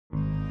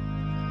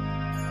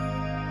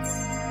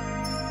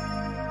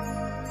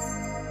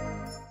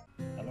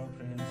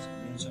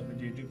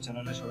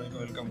চ্যানেলে সবাইকে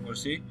ওয়েলকাম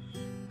করছি।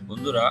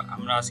 বন্ধুরা,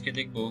 আমরা আজকে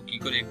দেখব কি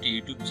করে একটি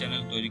ইউটিউব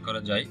চ্যানেল তৈরি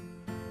করা যায়।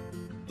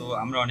 তো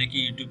আমরা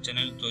অনেকেই ইউটিউব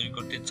চ্যানেল তৈরি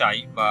করতে চাই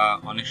বা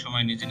অনেক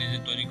সময় নিজে নিজে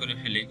তৈরি করে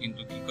ফেলি,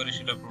 কিন্তু কি করে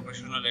সেটা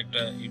প্রফেশনাল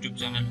একটা ইউটিউব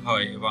চ্যানেল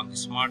হয় এবং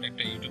স্মার্ট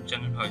একটা ইউটিউব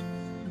চ্যানেল হয়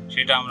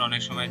সেটা আমরা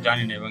অনেক সময়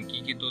জানি না, এবং কি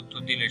কি তথ্য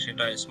দিলে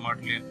সেটা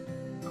স্মার্টলি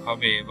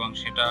হবে এবং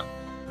সেটা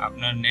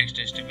আপনার নেক্সট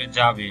স্টেপে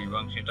যাবে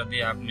এবং সেটা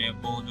দিয়ে আপনি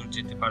বহুদূর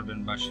যেতে পারবেন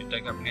বা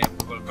সেটাকে আপনি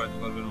অ্যাপ্রুভাল করাতে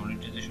পারবেন,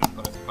 মনিটাইজেশন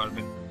করাতে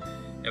পারবেন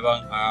এবং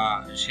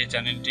সেই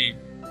চ্যানেলটি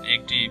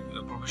একটি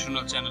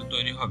প্রফেশনাল চ্যানেল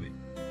তৈরি হবে।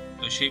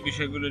 তো সেই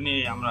বিষয়গুলো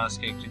নিয়ে আমরা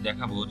আজকে একটি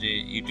দেখাবো যে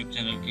ইউটিউব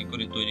চ্যানেল কি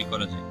করে তৈরি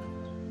করা যায়।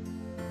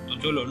 তো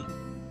চলুন,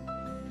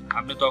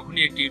 আপনি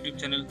তখনই একটি ইউটিউব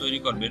চ্যানেল তৈরি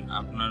করবেন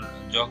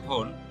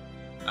যখন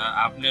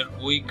আপনার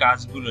ওই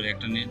কাজগুলোর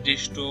একটা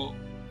নির্দিষ্ট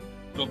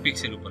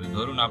টপিক্সের উপরে,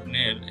 ধরুন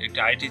আপনার একটা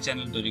আইটি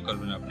চ্যানেল তৈরি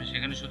করবেন, আপনি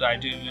সেখানে শুধু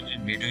আইটি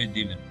রিলেটেড ভিডিও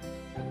দিবেন,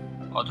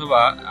 অথবা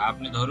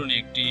আপনি ধরুন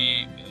একটি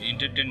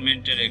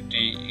এন্টারটেনমেন্টের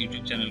একটি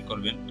ইউটিউব চ্যানেল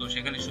করবেন, তো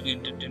সেখানে শুধু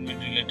এন্টারটেনমেন্ট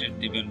রিলেটেড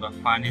দিবেন বা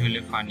ফানি হলে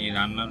ফানি,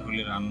 রান্নার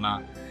হলে রান্না,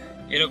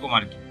 এরকম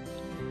আর কি।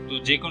 তো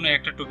যে কোনো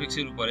একটা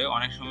টপিক্সের উপরে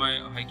অনেক সময়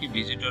হয় কি,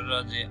 ভিজিটররা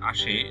যে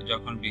আসে,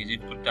 যখন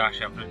ভিজিট করতে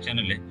আসে আপনার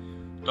চ্যানেলে,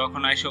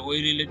 তখন এসে ওই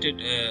রিলেটেড,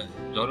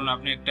 ধরুন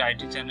আপনি একটা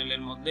আইটি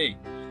চ্যানেলের মধ্যেই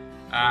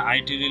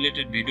আইটি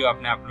রিলেটেড ভিডিও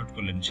আপনি আপলোড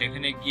করলেন,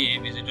 সেখানে গিয়ে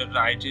ভিজিটররা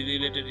আইটি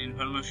রিলেটেড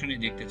ইনফরমেশনই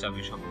দেখতে চাবে,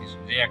 সবকিছু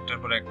যে একটার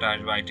পর একটা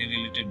আসবে আইটি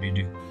রিলেটেড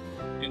ভিডিও।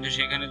 কিন্তু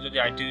সেখানে যদি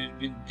আইটির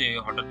ভিত্তিতে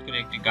হঠাৎ করে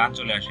একটি গান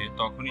চলে আসে,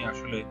 তখনই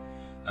আসলে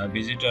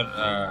ভিজিটর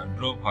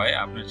ড্রপ হয়,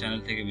 আপনার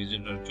চ্যানেল থেকে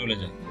ভিজিটর চলে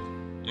যায়।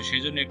 তো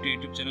সেই জন্য একটি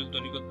ইউটিউব চ্যানেল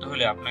তৈরি করতে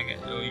হলে আপনাকে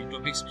ওই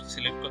টপিক্স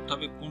সিলেক্ট করতে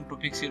হবে, কোন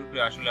টপিক্সের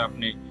উপরে আসলে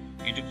আপনি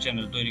ইউটিউব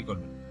চ্যানেল তৈরি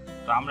করবেন।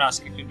 তো আমরা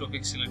আজকে একটি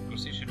টপিক সিলেক্ট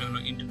করছি, সেটা হলো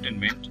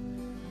এন্টারটেনমেন্ট।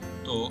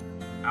 তো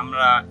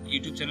আমরা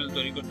ইউটিউব চ্যানেল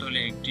তৈরি করতে হলে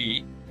একটি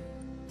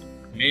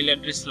মেইল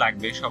অ্যাড্রেস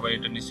লাগবে, সবাই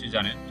এটা নিশ্চয়ই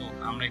জানেন। তো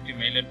আমরা একটি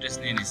মেইল অ্যাড্রেস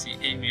নিয়ে নিছি,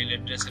 এই মেইল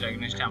অ্যাড্রেসের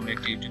এগেইনস্টে আমরা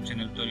একটি ইউটিউব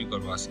চ্যানেল তৈরি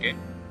করব আজকে।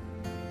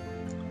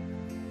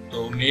 তো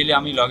মেইলে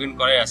আমি লগ ইন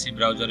করাই আছি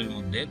ব্রাউজারের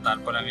মধ্যে,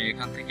 তারপর আমি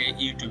এখান থেকে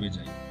ইউটিউবে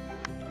যাই,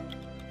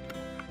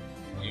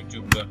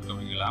 youtube.com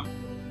এ গেলাম।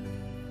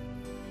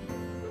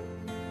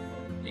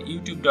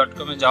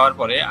 youtube.com এ যাওয়ার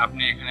পরে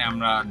আপনি এখানে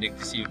আমরা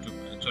দেখতেছি ইউটিউব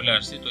চলে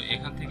আসছি। তো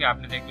এখান থেকে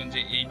আপনি দেখবেন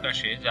যে এই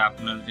পাশে যে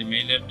আপনার যে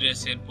মেইল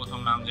অ্যাড্রেসের প্রথম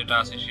নাম যেটা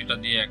আছে সেটা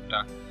দিয়ে একটা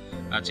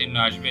চিহ্ন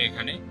আসবে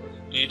এখানে।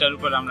 তো এটার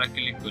উপর আমরা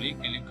ক্লিক করি,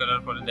 ক্লিক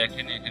করার পরে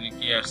দেখেন এখানে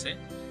কি আসছে,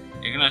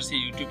 এখানে আসছে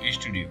ইউটিউব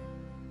স্টুডিও,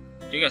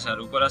 ঠিক আছে। আর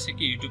উপর আছে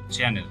কি YouTube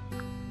channel,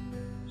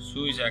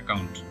 switch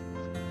account,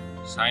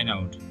 sign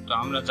out. তো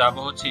আমরা যাব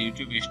হচ্ছে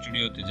ইউটিউব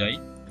স্টুডিওতে যাই।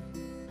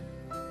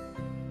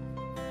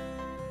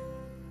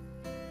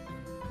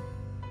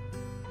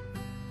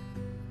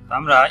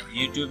 আমরা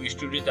ইউটিউব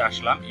স্টুডিওতে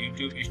আসলাম।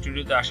 ইউটিউব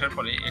স্টুডিওতে আসার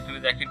পরে এখানে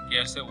দেখেন কি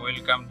আছে,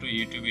 ওয়েলকাম টু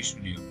ইউটিউব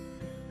স্টুডিও,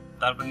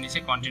 তারপর নিচে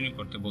কন্টিনিউ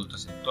করতে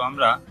বলতেছে। তো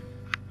আমরা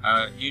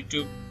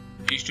ইউটিউব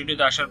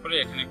স্টুডিওতে আসার পরে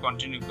এখানে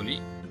কন্টিনিউ করি,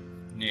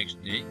 নেক্সট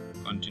ডে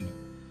কন্টিনিউ।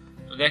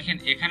 তো দেখেন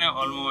এখানে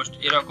অলমোস্ট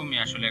এরকমই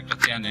আসলে একটা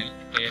চ্যানেল।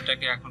 তো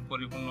এটাকে এখন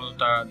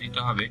পরিপূর্ণতা দিতে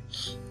হবে,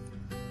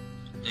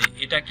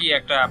 এটা কি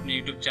একটা আপনি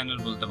ইউটিউব চ্যানেল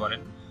বলতে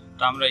পারেন।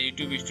 তো আমরা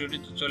ইউটিউব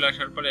স্টুডিওতে চলে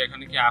আসার পরে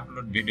এখানে কি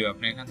আপলোড ভিডিও,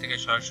 আপনি এখান থেকে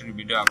সরাসরি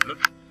ভিডিও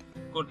আপলোড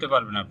করতে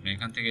পারবেন। আপনি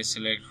এখান থেকে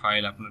সিলেক্ট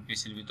ফাইল, আপনার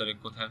পিসির ভিতরে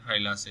কোথায়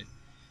ফাইল আছে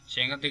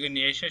সেখান থেকে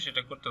নিয়ে এসে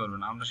সেটা করতে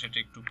পারবেন। আমরা সেটা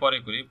একটু পরে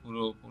করি,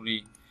 পুরোপুরি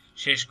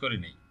শেষ করে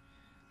নেই।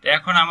 তো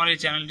এখন আমার এই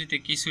চ্যানেলটিতে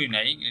কিছুই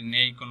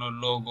নেই কোনো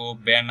লোগো,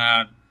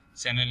 ব্যানার,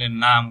 চ্যানেলের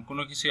নাম,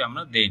 কোনো কিছুই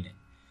আমরা দেই নাই।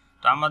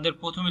 তো আমাদের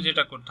প্রথমে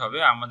যেটা করতে হবে,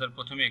 আমাদের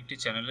প্রথমে একটি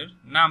চ্যানেলের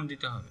নাম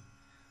দিতে হবে,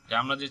 যে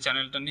আমরা যে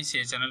চ্যানেলটা নিচ্ছি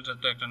এই চ্যানেলটা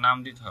তো একটা নাম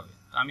দিতে হবে।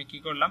 তো আমি কি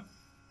করলাম,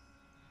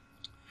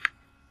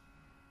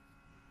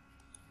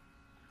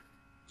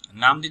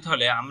 নাম দিতে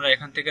হলে আমরা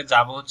এখান থেকে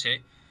যাব হচ্ছে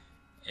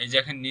এই যে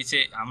এখানে নিচে,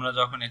 আমরা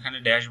যখন এখানে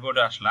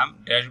ড্যাশবোর্ডে আসলাম,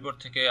 ড্যাশবোর্ড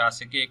থেকে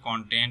আছে কি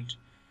কন্টেন্ট,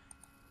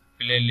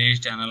 প্লে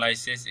লিস্ট,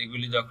 অ্যানালাইসিস,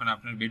 এগুলি যখন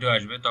আপনার ভিডিও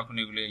আসবে তখন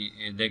এগুলি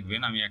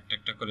দেখবেন। আমি একটা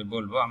একটা করে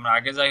বলবো। আমরা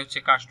আগে যাই হচ্ছে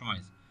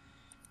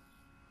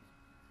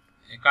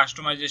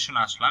কাস্টমাইজেশন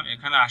আসলাম।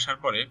 এখানে আসার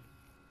পরে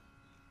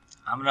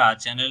আমরা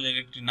চ্যানেলের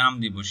একটি নাম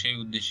দিব সেই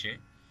উদ্দেশ্যে।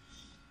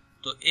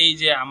 তো এই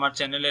যে আমার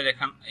চ্যানেলের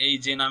এই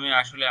যে নামে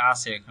আসলে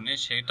আছে এখানে,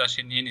 সেটা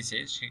সে নিয়ে নিছে,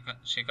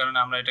 সে কারণে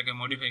আমরা এটাকে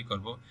মডিফাই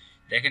করব।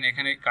 দেখেন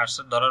এখানে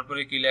কার্সর ধরার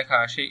পরে কি লেখা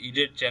আসে,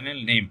 এডিট চ্যানেল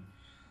নেম।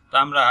 তো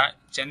আমরা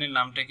চ্যানেল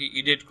নামটাকে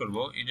এডিট করব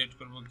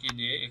কি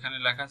দিয়ে, এখানে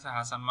লেখা আছে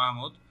হাসান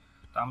মাহমুদ।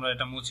 তো আমরা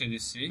এটা মুছে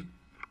দিচ্ছি,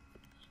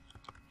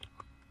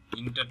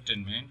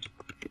 এন্টারটেনমেন্ট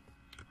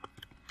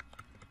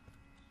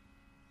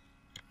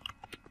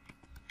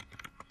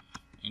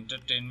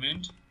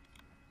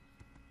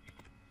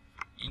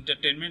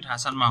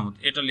হাসান মাহমুদ,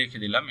 এটা লিখে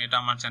দিলাম। এটা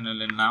আমার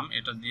চ্যানেলের নাম,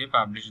 এটা দিয়ে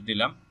পাবলিশ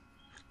দিলাম।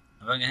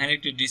 এবং এখানে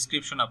একটি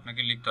ডিসক্রিপশন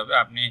আপনাকে লিখতে হবে,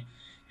 আপনি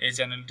এই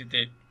চ্যানেলটিতে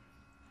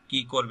কি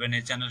করবেন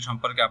এই চ্যানেল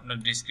সম্পর্কে আপনার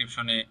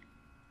ডিসক্রিপশনে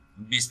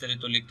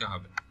বিস্তারিত লিখতে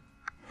হবে।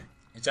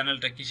 এই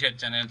চ্যানেলটা কিসের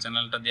চ্যানেল,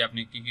 চ্যানেলটা দিয়ে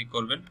আপনি কি কি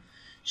করবেন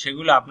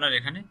সেগুলো আপনার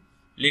এখানে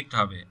লিখতে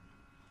হবে।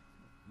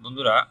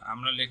 বন্ধুরা,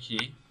 আমরা লিখি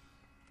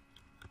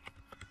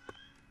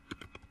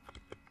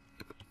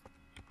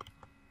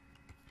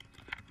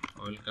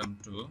welcome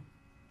to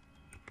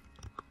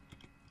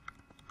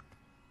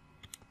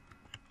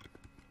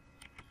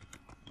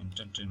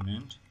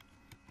entertainment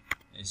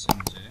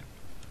smj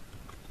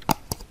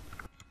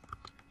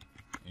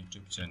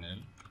YouTube channel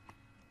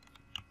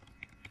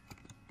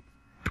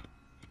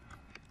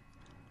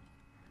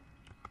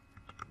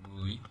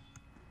we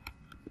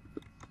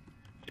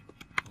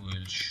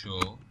will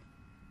show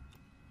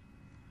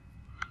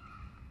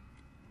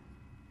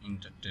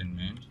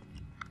entertainment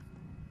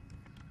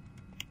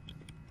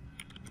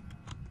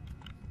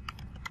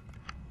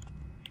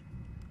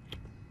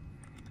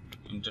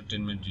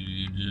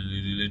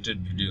related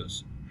videos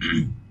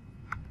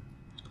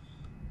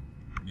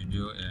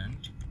video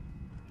and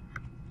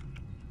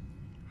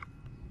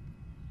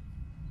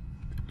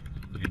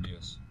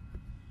videos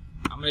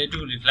আমরা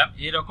এটুকু লিখলাম।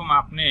 এরকম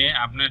আপনি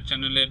আপনার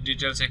চ্যানেলের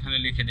ডিটেইলস এখানে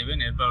লিখে দিবেন।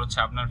 এরপর হচ্ছে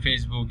আপনার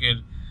ফেসবুকের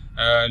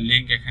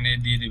লিংক এখানে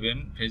দিয়ে দিবেন,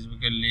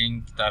 ফেসবুকের লিংক।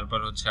 তারপর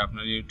হচ্ছে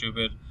আপনার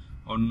ইউটিউবের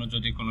অন্য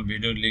যদি কোনো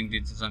ভিডিওর লিংক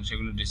দিতে চান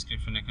সেগুলো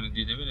ডেসক্রিপশন এখানে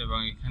দিয়ে দেবেন এবং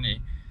এখানে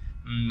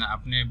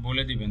আপনি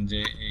বলে দিবেন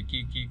যে কি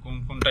কি কোন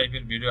কোন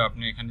টাইপের ভিডিও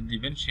আপনি এখানে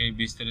দিবেন সেই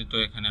বিস্তারিত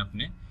এখানে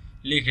আপনি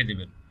লিখে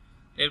দিবেন।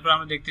 এরপর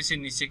আমরা দেখতেছি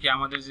নিচে কি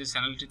আমাদের যে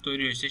চ্যানেলটি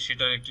তৈরি হয়েছে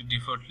সেটার একটি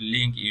ডিফল্ট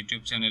লিংক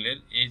ইউটিউব চ্যানেলের,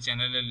 এই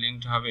চ্যানেলের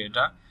লিংকটা হবে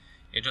এটা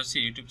হচ্ছে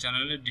ইউটিউব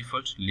চ্যানেলের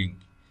ডিফল্ট লিংক।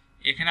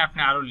 এখানে আপনি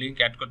আরও লিংক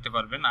অ্যাড করতে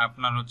পারবেন।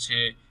 আপনার হচ্ছে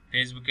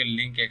ফেসবুকের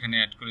লিংক এখানে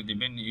অ্যাড করে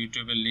দিবেন,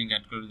 ইউটিউবের লিংক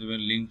অ্যাড করে দিবেন,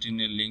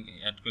 লিঙ্কডইনের লিংক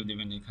অ্যাড করে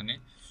দিবেন।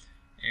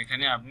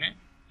 এখানে আপনি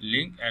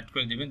লিংক অ্যাড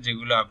করে দিবেন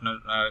যেগুলো আপনার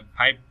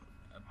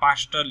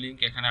 5টা লিংক,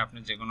 এখানে আপনি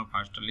যে কোনো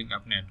 5টা লিংক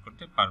আপনি অ্যাড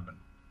করতে পারবেন।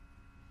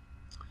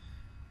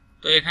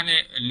 তো এখানে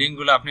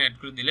লিঙ্কগুলো আপনি অ্যাড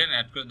করে দিলেন।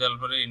 অ্যাড করে দেওয়ার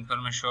পরে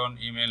ইনফরমেশন,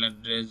 ইমেল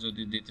অ্যাড্রেস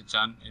যদি দিতে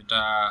চান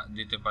এটা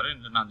দিতে পারেন,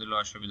 এটা না দিলেও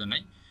অসুবিধা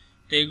নাই।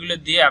 তো এগুলো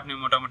দিয়ে আপনি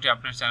মোটামুটি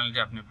আপনার চ্যানেলটি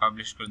আপনি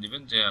পাবলিশ করে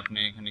দিবেন। যে আপনি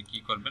এখানে কি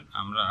করবেন,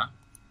 আমরা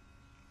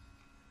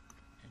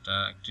এটা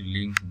একটি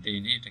লিংক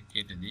দেইনি, এটা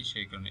কেটে দিই,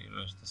 সেই কারণে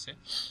এরর আসতেছে।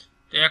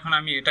 তো এখন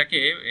আমি এটাকে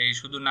এই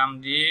শুধু নাম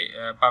দিয়ে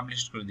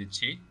পাবলিশ করে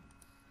দিচ্ছি।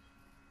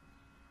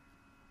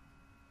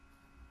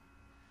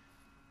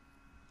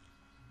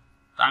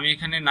 আমি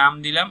এখানে নাম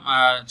দিলাম,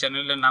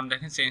 চ্যানেলের নাম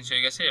দেখেন চেঞ্জ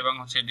হয়ে গেছে এবং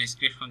হচ্ছে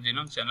ডেসক্রিপশন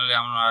দিলাম, চ্যানেলে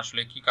আমরা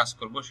আসলে কি কাজ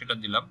করব সেটা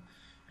দিলাম।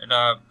 এটা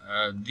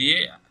দিয়ে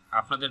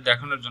আপনাদের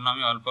দেখানোর জন্য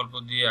আমি অল্প অল্প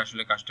দিয়ে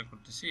আসলে কাজটা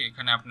করতেছি।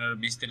 এখানে আপনারা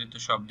বিস্তারিত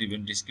সব দিবেন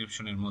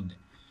ডেসক্রিপশনের মধ্যে।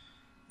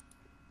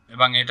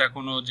 এবং এটা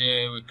কোনো যে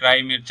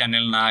ক্রাইমের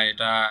চ্যানেল না,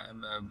 এটা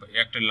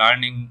একটা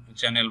লার্নিং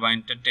চ্যানেল বা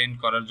এন্টারটেইন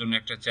করার জন্য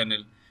একটা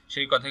চ্যানেল,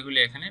 সেই কথাগুলি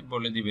এখানে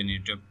বলে দিবেন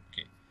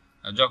ইউটিউবকে।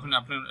 যখন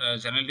আপনার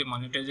চ্যানেলটি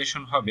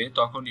মনিটাইজেশন হবে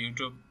তখন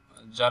ইউটিউব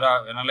যারা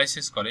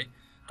অ্যানালাইসিস করে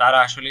তারা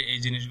আসলে এই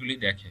জিনিসগুলি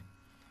দেখে।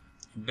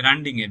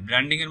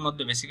 ব্র্যান্ডিংয়ের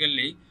মধ্যে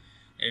বেসিক্যালি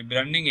এই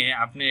ব্র্যান্ডিংয়ে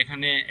আপনি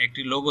এখানে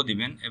একটি লোগো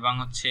দিবেন এবং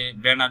হচ্ছে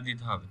ব্যানার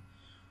দিতে হবে।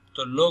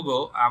 তো লোগো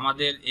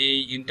আমাদের এই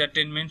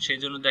এন্টারটেইনমেন্ট, সেই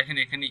জন্য দেখেন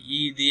এখানে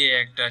দিয়ে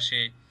একটা সে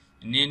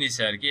নিয়ে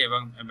নিছে আর কি,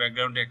 এবং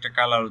ব্যাকগ্রাউন্ডে একটা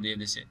কালারও দিয়ে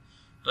দিছে।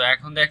 তো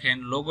এখন দেখেন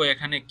লোগো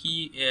এখানে কি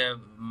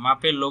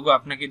মাপের লোগো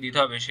আপনাকে দিতে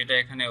হবে সেটা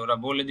এখানে ওরা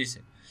বলে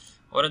দিছে।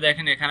 ওরা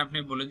দেখেন এখানে আপনি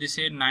বলে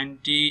দিছে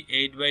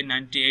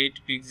 98/98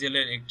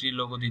 পিক্সেলের একটি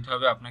লোগো দিতে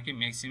হবে আপনাকে,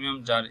 ম্যাক্সিমাম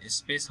যার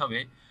স্পেস হবে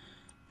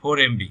 4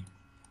 MB,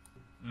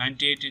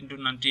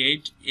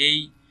 98x98 এই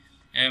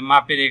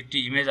মাপের একটি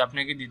ইমেজ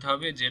আপনাকে দিতে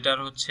হবে, যেটার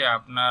হচ্ছে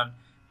আপনার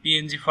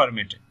PNG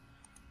ফরম্যাটে।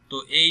 তো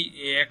এই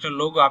একটা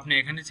লোগো আপনি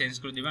এখানে চেঞ্জ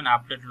করে দিবেন।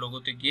 আপডেট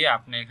লোগোতে গিয়ে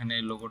আপনি এখানে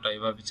লোগোটা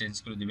এভাবে চেঞ্জ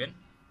করে দিবেন।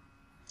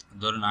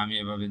 ধরুন আমি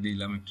এভাবে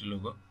দিলাম একটি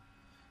লোগো,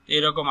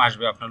 এরকম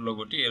আসবে আপনার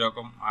লোগোটি।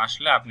 এরকম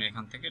আসলে আপনি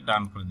এখান থেকে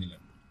ডান করে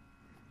দিলেন।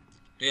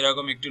 তো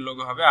এরকম একটি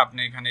লোগো হবে, আপনি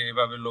এখানে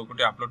এভাবে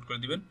লোগোটি আপলোড করে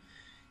দিবেন।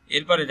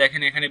 এরপরে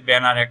দেখেন এখানে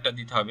ব্যানার একটা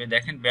দিতে হবে।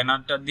 দেখেন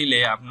ব্যানারটা দিলে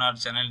আপনার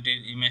চ্যানেলটির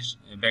ইমেজ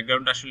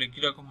ব্যাকগ্রাউন্ড আসলে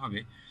কিরকম হবে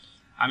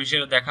আমি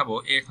সেটা দেখাবো।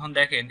 এখন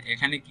দেখেন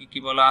এখানে কি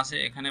বলা আছে,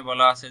 এখানে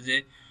বলা আছে যে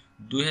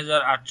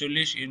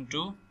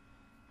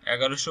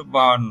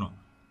 2048x1152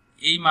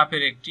 এই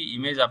মাপের একটি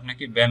ইমেজ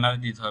আপনাকে ব্যানার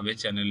দিতে হবে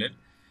চ্যানেলের।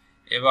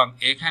 এবং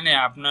এখানে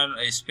আপনার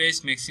স্পেস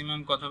ম্যাক্সিমাম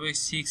কত হবে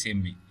 6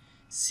 MB।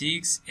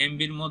 6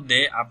 MBর মধ্যে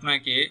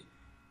আপনাকে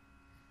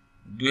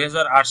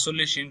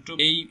 2048x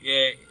এই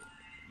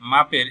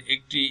মাপের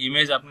একটি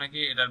ইমেজ আপনাকে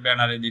এটার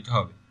ব্যানারে দিতে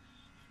হবে।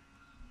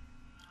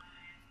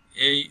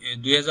 এই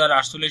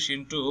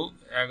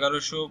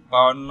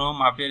 2048x1152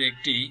 মাপের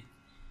একটি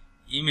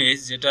ইমেজ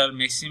যেটার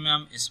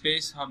ম্যাক্সিমাম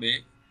স্পেস হবে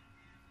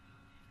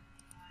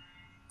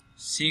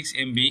 6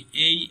 MB,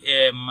 এই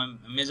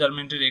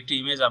মেজারমেন্টের একটি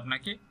ইমেজ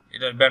আপনাকে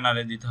এটার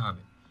ব্যানারে দিতে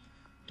হবে।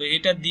 তো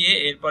এটা দিয়ে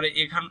এরপরে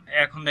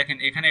এখন দেখেন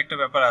এখানে একটা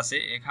ব্যাপার আছে।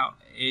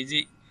 এই যে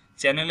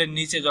চ্যানেলের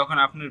নিচে যখন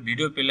আপনার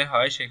ভিডিও প্লে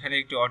হয় সেখানে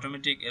একটি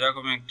অটোমেটিক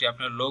এরকম একটি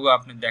আপনার লোগো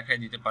আপনি দেখাই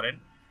দিতে পারেন,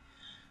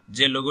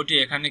 যে লোগোটি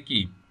এখানে কি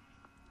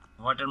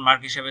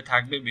ওয়াটারমার্ক হিসেবে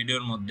থাকবে,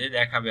 ভিডিওর মধ্যে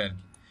দেখাবে আর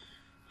কি।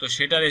 তো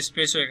সেটার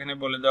স্পেসও এখানে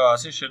বলে দেওয়া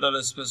আছে, সেটার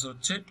স্পেস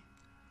হচ্ছে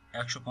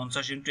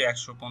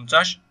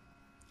 150x150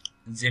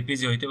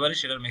 জেপিজি হইতে পারে,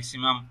 সেটার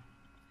ম্যাক্সিমাম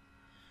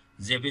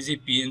জেপিজি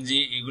পিএনজি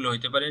এগুলো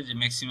হইতে পারে, যে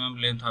ম্যাক্সিমাম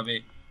লেন্থ হবে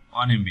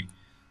 1 MB।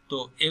 তো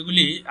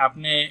এগুলি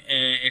আপনি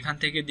এখান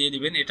থেকে দিয়ে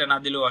দিবেন, এটা না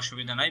দিলেও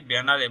অসুবিধা নাই।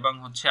 ব্যানার এবং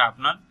হচ্ছে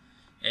আপনার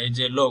এই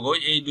যে লোগো,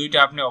 এই দুইটা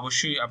আপনি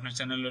অবশ্যই আপনার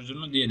চ্যানেলের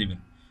জন্য দিয়ে দিবেন,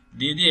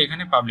 দিয়ে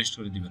এখানে পাবলিশ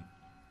করে দিবেন।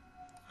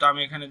 তো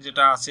আমি এখানে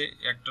যেটা আছে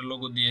একটা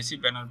লোগো দিয়েছি,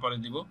 ব্যানার পরে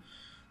দিব।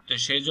 তো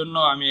সেই জন্য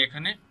আমি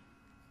এখানে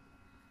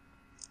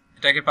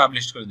এটাকে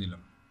পাবলিশ করে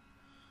দিলাম।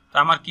 তো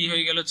আমার কি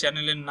হয়ে গেল,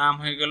 চ্যানেলের নাম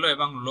হয়ে গেল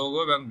এবং লোগো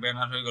এবং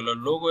ব্যানার হয়ে গেল।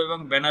 লোগো এবং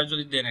ব্যানার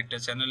যদি দেন একটা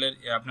চ্যানেলের,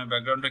 আপনার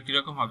ব্যাকগ্রাউন্ডটা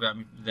কিরকম হবে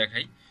আমি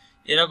দেখাই।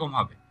 এরকম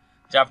হবে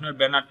যে আপনার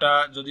ব্যানারটা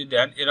যদি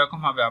দেন এরকম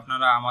হবে।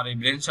 আপনারা আমার এই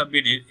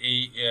ব্রেনসফটবিডির এই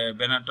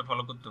ব্যানারটা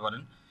ফলো করতে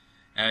পারেন।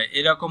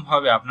 এরকম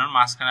হবে, আপনার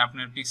মাঝখানে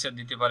আপনার পিকচার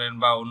দিতে পারেন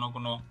বা অন্য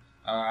কোনো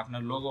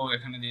আপনার লোগো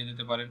এখানে দিয়ে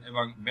দিতে পারেন,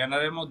 এবং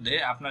ব্যানারের মধ্যে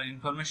আপনার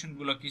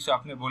ইনফরমেশনগুলো কিছু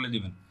আপনি বলে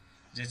দিবেন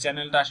যে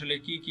চ্যানেলটা আসলে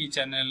কি কি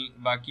চ্যানেল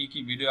বা কি কি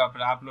ভিডিও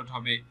আপনার আপলোড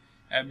হবে,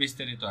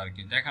 বিস্তারিত আর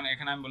কি। দেখেন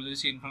এখানে আমি বলে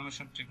দিচ্ছি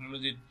information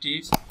technology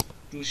tips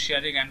to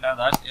sharing and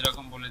others,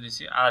 এরকম বলে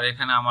দিছি। আর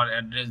এখানে আমার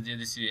অ্যাড্রেস দিয়ে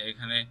দিছি,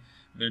 এখানে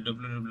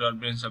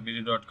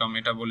www.brainsoftbd.com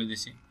এটা বলে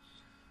দিছি।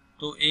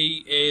 তো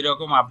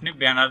এইরকম আপনি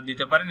ব্যানার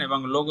দিতে পারেন এবং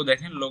লোগো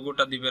দেখেন,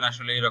 লোগোটা দিবেন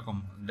আসলে এরকম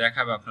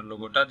দেখাবে আপনার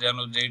লোগোটা, যেন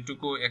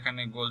যেটুকু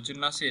এখানে গোল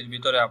চিহ্ন আছে এর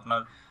ভিতরে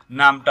আপনার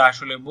নামটা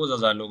আসলে বোঝা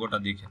যায় লোগোটা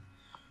দেখে।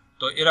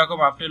 তো এরকম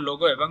আপনি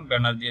লোগো এবং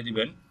ব্যানার দিয়ে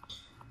দিবেন।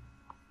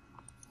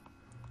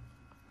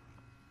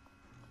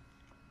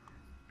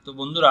 তো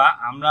বন্ধুরা,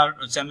 আমরা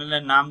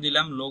চ্যানেলের নাম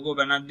দিলাম, লোগো,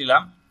 ব্যানার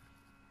দিলাম।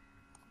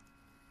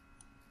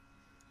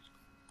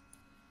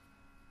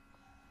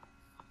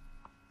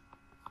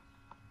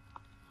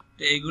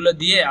 তো এইগুলো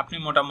দিয়ে আপনি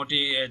মোটামুটি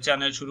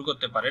চ্যানেল শুরু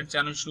করতে পারেন।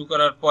 চ্যানেল শুরু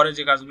করার পরে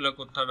যে কাজগুলো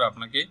করতে হবে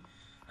আপনাকে,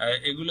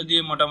 এগুলো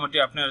দিয়ে মোটামুটি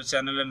আপনার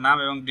চ্যানেলের নাম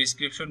এবং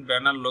ডিসক্রিপশন,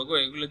 ব্যানার, লোগো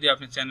এগুলো দিয়ে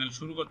আপনি চ্যানেল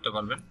শুরু করতে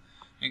পারবেন।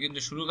 কিন্তু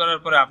শুরু করার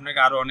পরে আপনাকে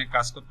আরো অনেক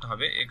কাজ করতে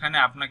হবে। এখানে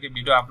আপনাকে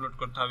ভিডিও আপলোড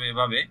করতে হবে।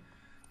 এভাবে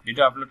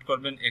ভিডিও আপলোড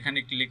করবেন, এখানে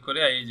ক্লিক করে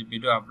এই যে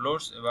ভিডিও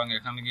আপলোডস, এবং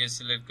এখানে গিয়ে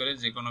সিলেক্ট করে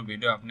যে কোনো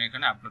ভিডিও আপনি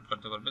এখানে আপলোড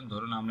করতে পারবেন।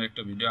 ধরুন আমরা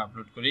একটা ভিডিও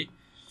আপলোড করি,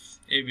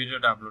 এই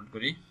ভিডিওটা আপলোড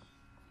করি।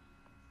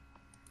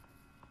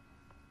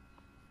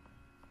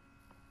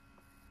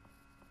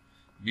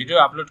 ভিডিও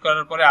আপলোড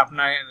করার পরে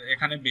আপনার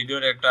এখানে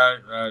ভিডিওর একটা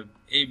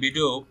এই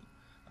ভিডিও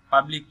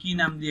পাবলিক কি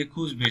নাম দিয়ে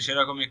খুঁজবে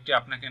সেরকম একটি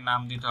আপনাকে নাম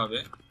দিতে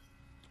হবে।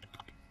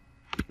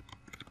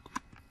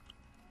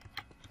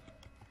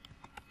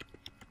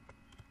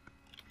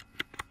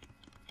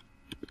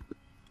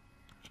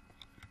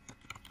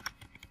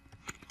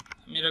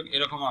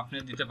 এরকম আপনি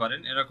দিতে পারেন,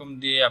 এরকম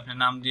দিয়ে আপনি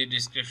নাম দিয়ে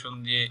ডিসক্রিপশন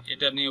দিয়ে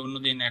এটা নিয়ে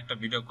অন্যদিন একটা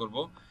ভিডিও করব।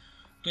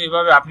 তো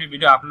এইভাবে আপনি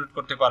ভিডিও আপলোড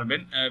করতে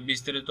পারবেন।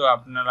 বিস্তারিত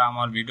আপনারা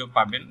আমার ভিডিও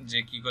পাবেন যে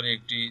কি করে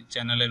একটি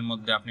চ্যানেলের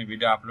মধ্যে আপনি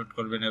ভিডিও আপলোড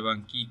করবেন এবং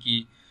কি কি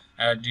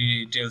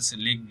ডিটেলস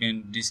লিখবেন,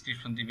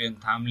 ডিসক্রিপশন দিবেন,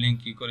 থাম্বনেল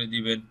কি করে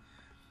দিবেন।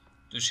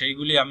 তো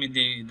সেইগুলি আমি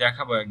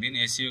দেখাবো একদিন।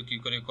 এসইও কি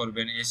করে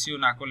করবেন, এসইও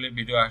না করলে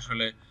ভিডিও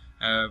আসলে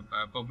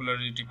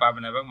পপুলারিটি পাবে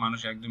না এবং মানুষ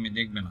একদমই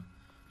দেখবে না।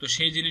 তো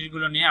সেই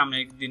জিনিসগুলো নিয়ে আমরা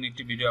একদিন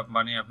একটি ভিডিও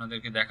বানিয়ে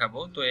আপনাদেরকে দেখাবো।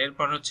 তো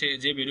এরপর হচ্ছে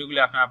যে ভিডিওগুলি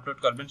আপনি আপলোড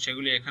করবেন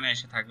সেগুলি এখানে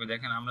এসে থাকবে।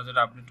 দেখেন আমরা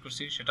যেটা আপলোড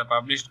করছি সেটা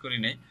পাবলিশ করি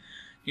নাই,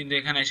 কিন্তু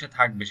এখানে এসে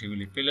থাকবে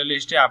সেগুলি। প্লে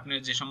লিস্টে আপনি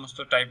যে সমস্ত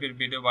টাইপের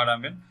ভিডিও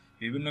বানাবেন,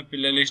 বিভিন্ন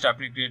প্লে লিস্ট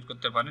আপনি ক্রিয়েট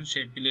করতে পারেন,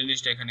 সেই প্লে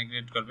লিস্ট এখানে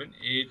ক্রিয়েট করবেন।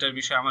 এইটার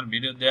বিষয়ে আমার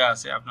ভিডিও দেওয়া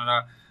আছে, আপনারা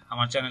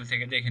আমার চ্যানেল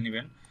থেকে দেখে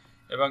নেবেন।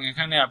 এবং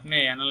এখানে আপনি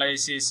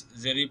অ্যানালাইসিস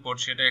যে রিপোর্ট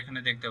সেটা এখানে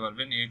দেখতে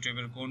পারবেন।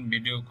 ইউটিউবের কোন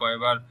ভিডিও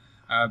কয়বার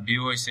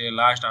ভিউ হয়েছে,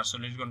 লাস্ট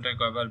 48 ঘন্টায়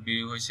কয়বার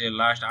ভিউ হয়েছে,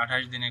 লাস্ট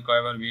 28 দিনে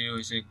কয়বার ভিউ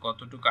হয়েছে,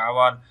 কতটুকু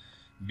আওয়ার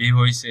ভিউ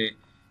হয়েছে,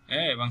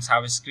 এবং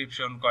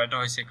সাবস্ক্রিপশন কয়টা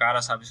হয়েছে,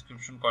 কারা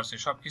সাবস্ক্রিপশন করছে,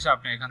 সবকিছু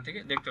আপনি এখান থেকে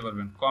দেখতে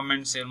পারবেন।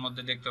 কমেন্টস এর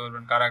মধ্যে দেখতে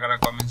পারবেন কারা কারা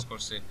কমেন্টস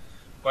করছে,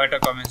 কয়টা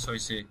কমেন্টস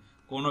হয়েছে,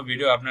 কোনো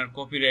ভিডিও আপনার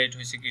কপিরাইট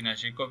হয়েছে কিনা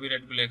সেই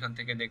কপিরাইটগুলো এখান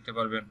থেকে দেখতে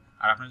পারবেন।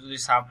 আর আপনার যদি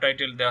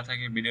সাবটাইটেল দেওয়া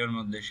থাকে ভিডিওর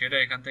মধ্যে সেটা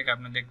এখান থেকে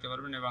আপনি দেখতে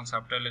পারবেন এবং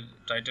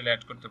সাবটাইটেল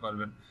অ্যাড করতে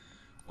পারবেন।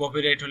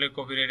 কপিরাইট হলে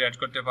কপিরাইট অ্যাড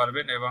করতে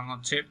পারবেন। এবং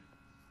হচ্ছে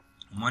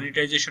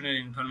মনিটাইজেশনের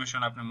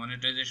ইনফরমেশন, আপনার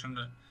মনিটাইজেশন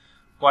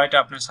কয়টা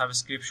আপনার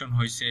সাবস্ক্রিপশন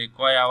হয়েছে,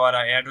 কয় আওয়ার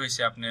অ্যাড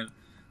হয়েছে আপনার,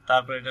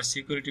 তারপর এটা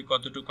সিকিউরিটি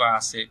কতটুকু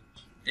আছে,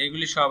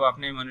 এইগুলি সব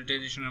আপনি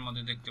মনিটাইজেশনের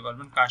মধ্যে দেখতে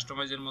পারবেন।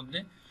 কাস্টমাইজের মধ্যে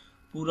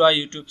পুরো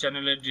ইউটিউব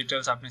চ্যানেলের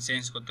ডিটেলস আপনি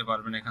চেঞ্জ করতে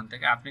পারবেন এখান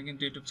থেকে। আপনি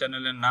কিন্তু ইউটিউব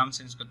চ্যানেলের নাম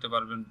চেঞ্জ করতে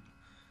পারবেন,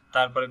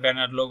 তারপরে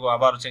ব্যানার, লোগো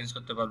আবারও চেঞ্জ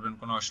করতে পারবেন,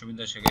 কোনো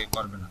অসুবিধা সেখানে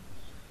করবে না।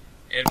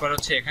 এরপর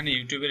হচ্ছে এখানে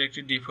ইউটিউবের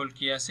একটি ডিফল্ট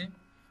কি আছে,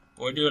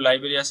 অডিও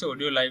লাইব্রেরি আছে।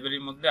 অডিও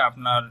লাইব্রেরির মধ্যে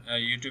আপনার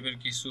ইউটিউবের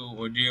কিছু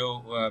অডিও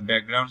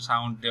ব্যাকগ্রাউন্ড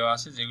সাউন্ড দেওয়া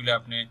আছে, যেগুলো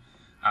আপনি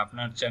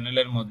আপনার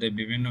চ্যানেলের মধ্যে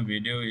বিভিন্ন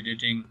ভিডিও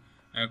এডিটিং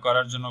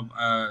করার জন্য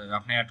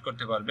আপনি অ্যাড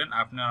করতে পারবেন।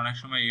 আপনার অনেক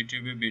সময়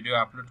ইউটিউবে ভিডিও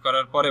আপলোড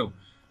করার পরেও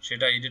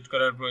সেটা এডিট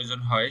করার প্রয়োজন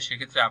হয়,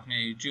 সেক্ষেত্রে আপনি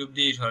ইউটিউব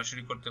দিয়ে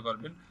সরাসরি করতে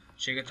পারবেন।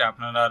 সেক্ষেত্রে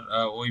আপনার আর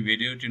ওই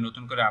ভিডিওটি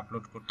নতুন করে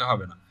আপলোড করতে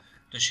হবে না।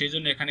 তো সেই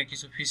জন্য এখানে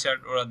কিছু ফিচার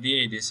ওরা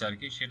দিয়েই দিয়েছে আর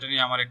কি। সেটা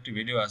নিয়ে আমার একটি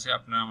ভিডিও আছে,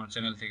 আপনারা আমার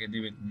চ্যানেল থেকে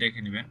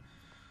দেখে নেবেন।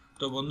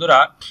 তো বন্ধুরা,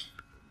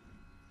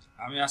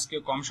 আমি আজকে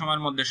কম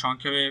সময়ের মধ্যে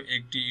সংক্ষেপে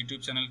একটি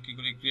ইউটিউব চ্যানেল কি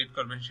করে ক্রিয়েট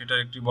করবেন সেটার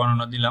একটি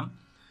বর্ণনা দিলাম।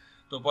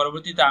 তো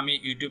পরবর্তীতে আমি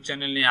ইউটিউব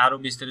চ্যানেল নিয়ে আরও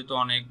বিস্তারিত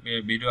অনেক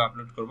ভিডিও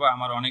আপলোড করব।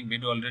 আমার অনেক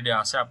ভিডিও অলরেডি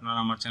আছে, আপনারা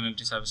আমার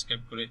চ্যানেলটি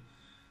সাবস্ক্রাইব করে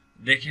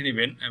দেখে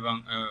নেবেন এবং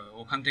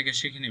ওখান থেকে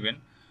শিখে নেবেন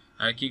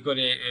কি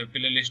করে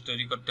প্লে লিস্ট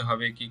তৈরি করতে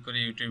হবে, কি করে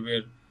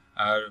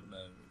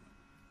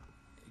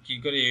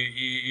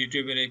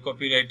ইউটিউবের এই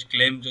কপিরাইট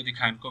ক্লেম যদি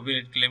খান,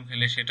 কপিরাইট ক্লেম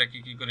খেলে সেটা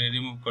কি করে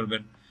রিমুভ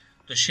করবেন।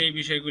 তো সেই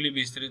বিষয়গুলি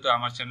বিস্তারিত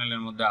আমার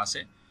চ্যানেলের মধ্যে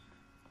আছে।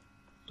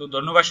 তো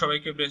ধন্যবাদ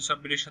সবাইকে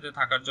ব্রেনসফটবিডির সাথে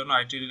থাকার জন্য।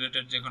 আইটি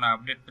রিলেটেড যে কোনো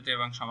আপডেট পেতে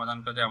এবং সমাধান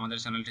পেতে আমাদের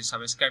চ্যানেলটি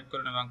সাবস্ক্রাইব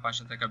করুন এবং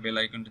পাশে থাকা বেল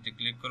আইকনটিতে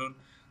ক্লিক করুন।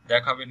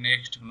 দেখা হবে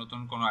নেক্সট নতুন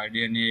কোনো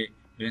আইডিয়া নিয়ে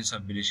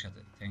ব্রেনসফটবিডির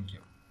সাথে। Thank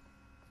you.